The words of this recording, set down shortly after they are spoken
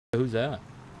Who's that?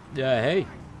 Yeah, hey.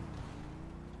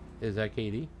 Is that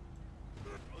Katie?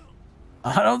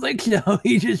 I don't think so.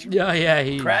 He just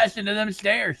he crashed into them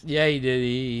stairs. Yeah, he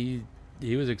did.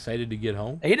 He was excited to get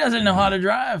home. He doesn't know how to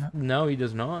drive. No, he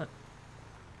does not.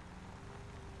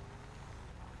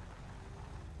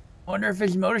 Wonder if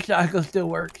his motorcycle still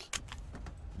works.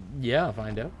 Yeah, I'll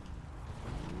find out.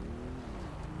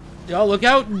 Oh, look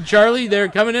out, Charlie. They're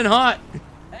coming in hot.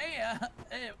 Hey,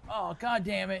 oh, God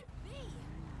damn it.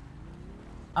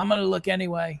 I'm going to look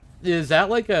anyway. Is that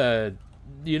like a...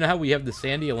 You know how we have the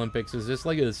Sandy Olympics? Is this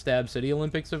like a Stab City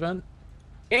Olympics event?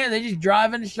 Yeah, they just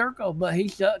drive in a circle, but he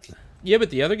sucks. Yeah, but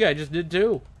the other guy just did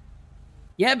too.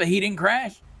 Yeah, but he didn't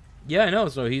crash. Yeah, I know.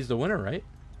 So he's the winner, right?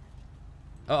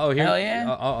 Uh-oh, here. Hell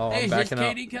yeah. Uh-oh, hey, I'm is backing this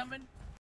up. Katie coming?